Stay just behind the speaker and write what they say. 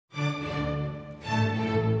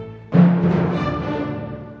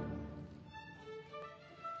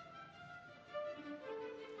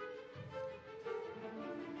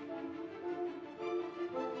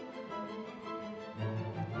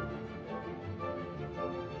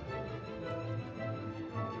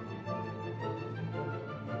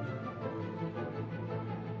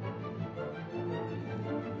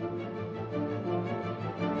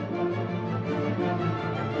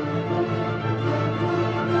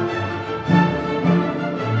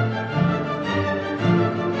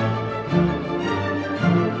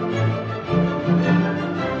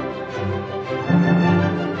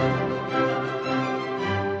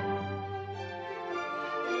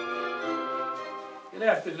Good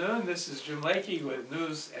afternoon, this is Jim Lakey with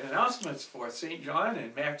news and announcements for St. John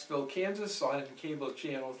and Maxville, Kansas on Cable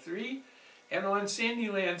Channel 3 and on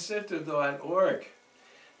sandylandcenter.org.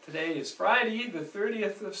 Today is Friday, the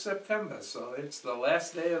 30th of September, so it's the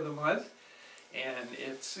last day of the month, and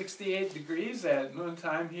it's 68 degrees at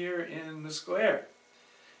noontime here in the square.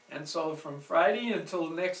 And so from Friday until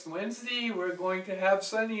next Wednesday, we're going to have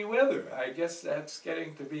sunny weather. I guess that's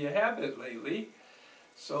getting to be a habit lately.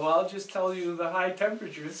 So I'll just tell you the high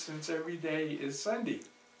temperatures since every day is sunny.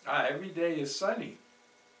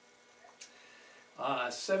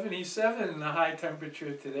 77 the high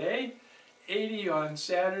temperature today, 80 on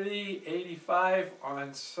Saturday, 85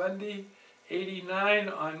 on Sunday, 89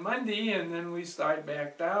 on Monday, and then we start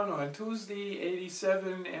back down on Tuesday,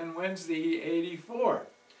 87, and Wednesday, 84.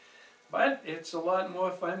 But it's a lot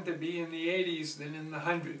more fun to be in the 80s than in the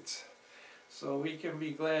hundreds. So we can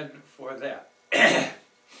be glad for that.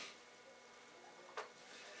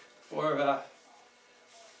 For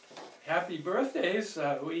happy birthdays,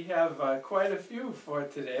 we have quite a few for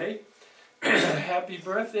today. Happy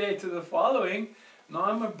birthday to the following: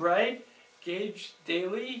 Norma Bright, Gage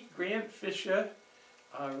Daly, Grant Fisher,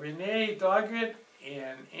 Renee Doggett,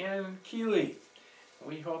 and Ann Keeley.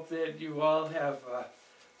 We hope that you all have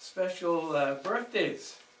special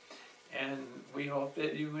birthdays, and we hope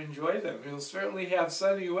that you enjoy them. You'll certainly have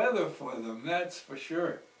sunny weather for them, that's for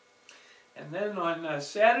sure. And then on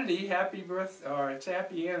Saturday, it's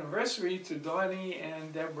happy anniversary to Donnie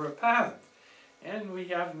and Deborah Pound. And we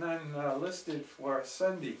have none listed for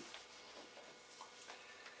Sunday.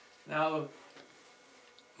 Now,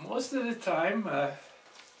 most of the time, well,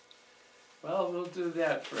 we'll do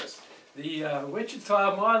that first. The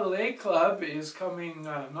Wichita Model A Club is coming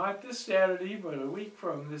not this Saturday, but a week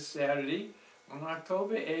from this Saturday, on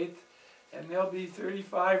October 8th. And there'll be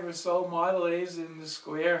 35 or so Model A's in the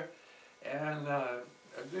square. And a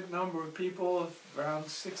good number of people, around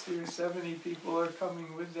 60 or 70 people, are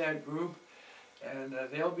coming with that group. And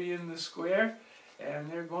they'll be in the square,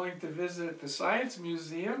 and they're going to visit the Science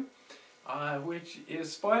Museum, which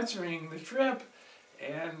is sponsoring the trip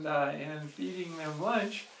and feeding them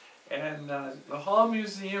lunch. And the Hall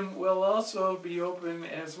Museum will also be open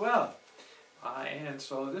as well. And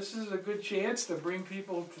so this is a good chance to bring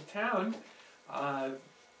people to town.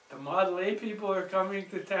 The Model A people are coming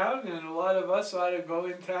to town, and a lot of us ought to go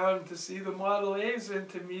in town to see the Model A's and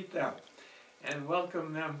to meet them and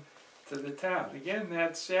welcome them to the town. Again,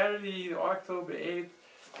 that's Saturday, October 8th,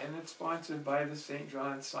 and it's sponsored by the St.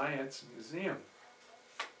 John Science Museum.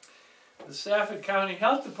 The Stafford County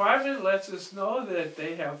Health Department lets us know that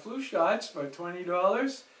they have flu shots for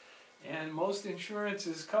 $20, and most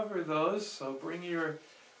insurances cover those, so bring your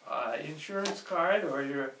insurance card or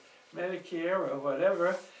your Medicare or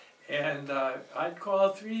whatever. And I'd call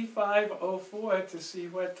 3504 to see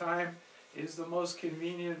what time is the most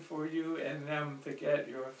convenient for you and them to get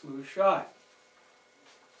your flu shot.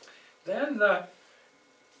 Then,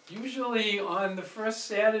 usually on the first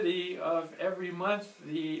Saturday of every month,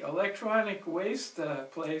 the electronic waste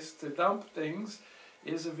place to dump things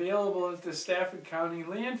is available at the Stafford County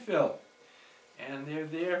landfill. And they're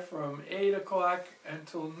there from 8 o'clock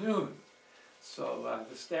until noon. So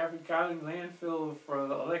the Stafford County landfill for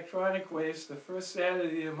electronic waste the first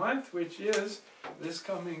Saturday of the month, which is this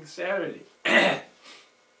coming Saturday.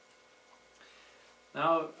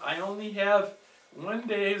 Now, I only have one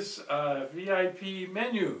day's VIP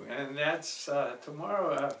menu, and that's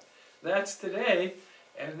tomorrow. That's today,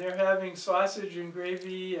 and they're having sausage and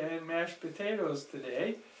gravy and mashed potatoes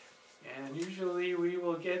today. And usually we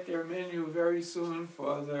will get their menu very soon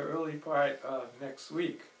for the early part of next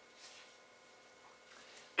week.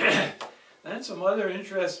 Then some other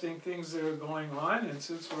interesting things that are going on, and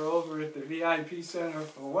since we're over at the VIP Center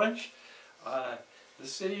for lunch, the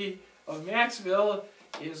city of Maxville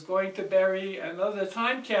is going to bury another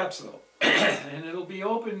time capsule, and it'll be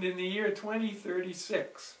opened in the year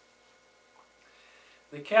 2036.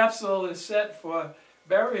 The capsule is set for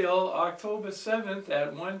burial October 7th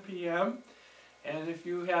at 1 p.m., and if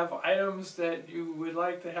you have items that you would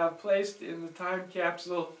like to have placed in the time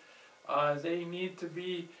capsule, they need to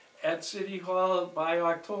be at City Hall by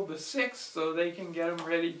October 6th so they can get them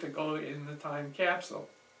ready to go in the time capsule.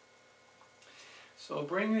 So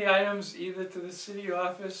bring the items either to the city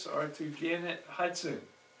office or to Janet Hudson.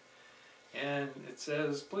 And it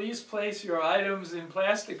says, please place your items in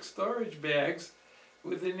plastic storage bags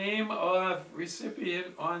with the name of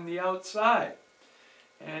recipient on the outside.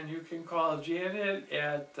 And you can call Janet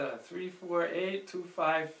at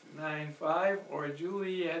 348-2595 or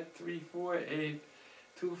Julie at 348-2575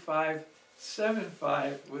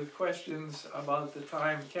 with questions about the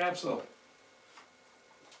time capsule.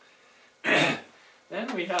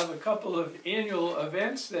 Then we have a couple of annual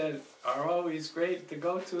events that are always great to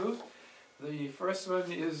go to. The first one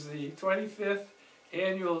is the 25th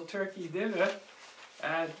annual turkey dinner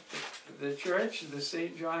at the church, the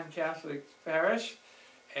St. John Catholic Parish,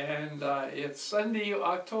 and it's Sunday,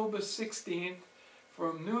 October 16th,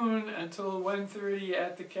 from noon until 1:30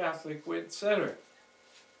 at the Catholic Wit Center.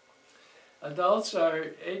 Adults are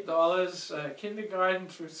 $8, kindergarten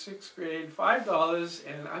through 6th grade $5,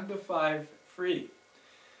 and under 5 free.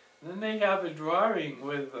 And then they have a drawing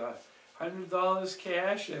with $100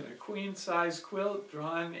 cash and a queen-size quilt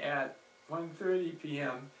drawn at 1:30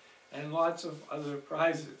 p.m. and lots of other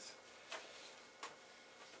prizes.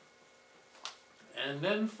 And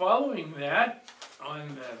then following that,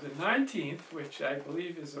 on the 19th, which I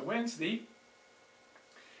believe is a Wednesday,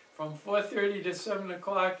 from 4:30 to 7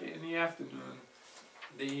 o'clock in the afternoon,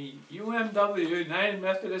 the UMW United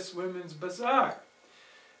Methodist Women's Bazaar.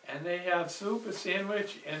 And they have soup, a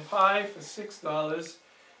sandwich, and pie for $6,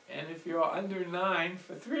 and if you're under 9,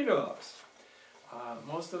 for $3.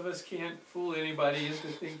 Most of us can't fool anybody into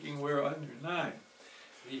thinking we're under 9.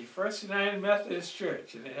 The First United Methodist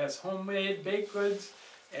Church, and it has homemade baked goods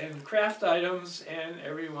and craft items, and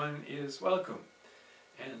everyone is welcome.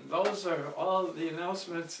 And those are all the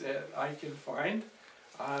announcements that I can find.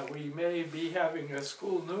 We may be having a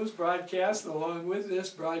school news broadcast along with this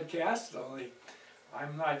broadcast, only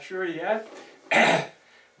I'm not sure yet.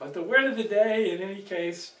 But the word of the day, in any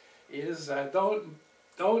case, is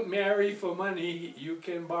don't marry for money. You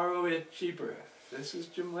can borrow it cheaper. This is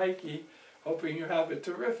Jim Lakey, hoping you have a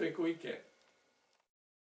terrific weekend.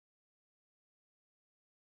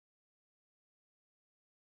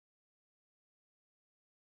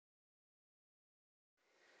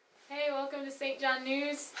 Hey, welcome to St. John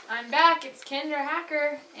News. I'm back. It's Kendra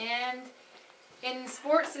Hacker, and in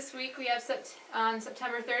sports this week we have on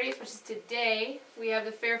September 30th, which is today, we have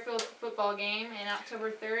the Fairfield football game, and October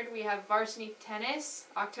 3rd we have varsity tennis.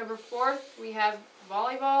 October 4th we have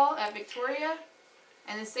volleyball at Victoria,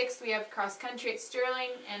 and the 6th we have cross country at Sterling,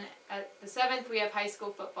 and at the 7th we have high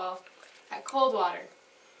school football at Coldwater.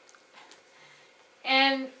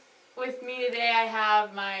 And with me today I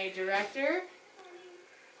have my director,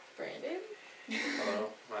 Brandon. Hello,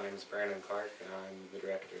 my name is Brandon Clark and I'm the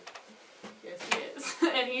director. Yes, he is.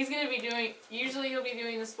 And he's going to be doing, usually he'll be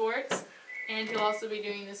doing the sports, and he'll also be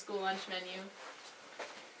doing the school lunch menu.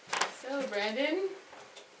 So, Brandon,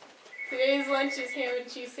 today's lunch is ham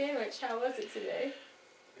and cheese sandwich. How was it today?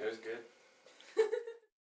 It was good.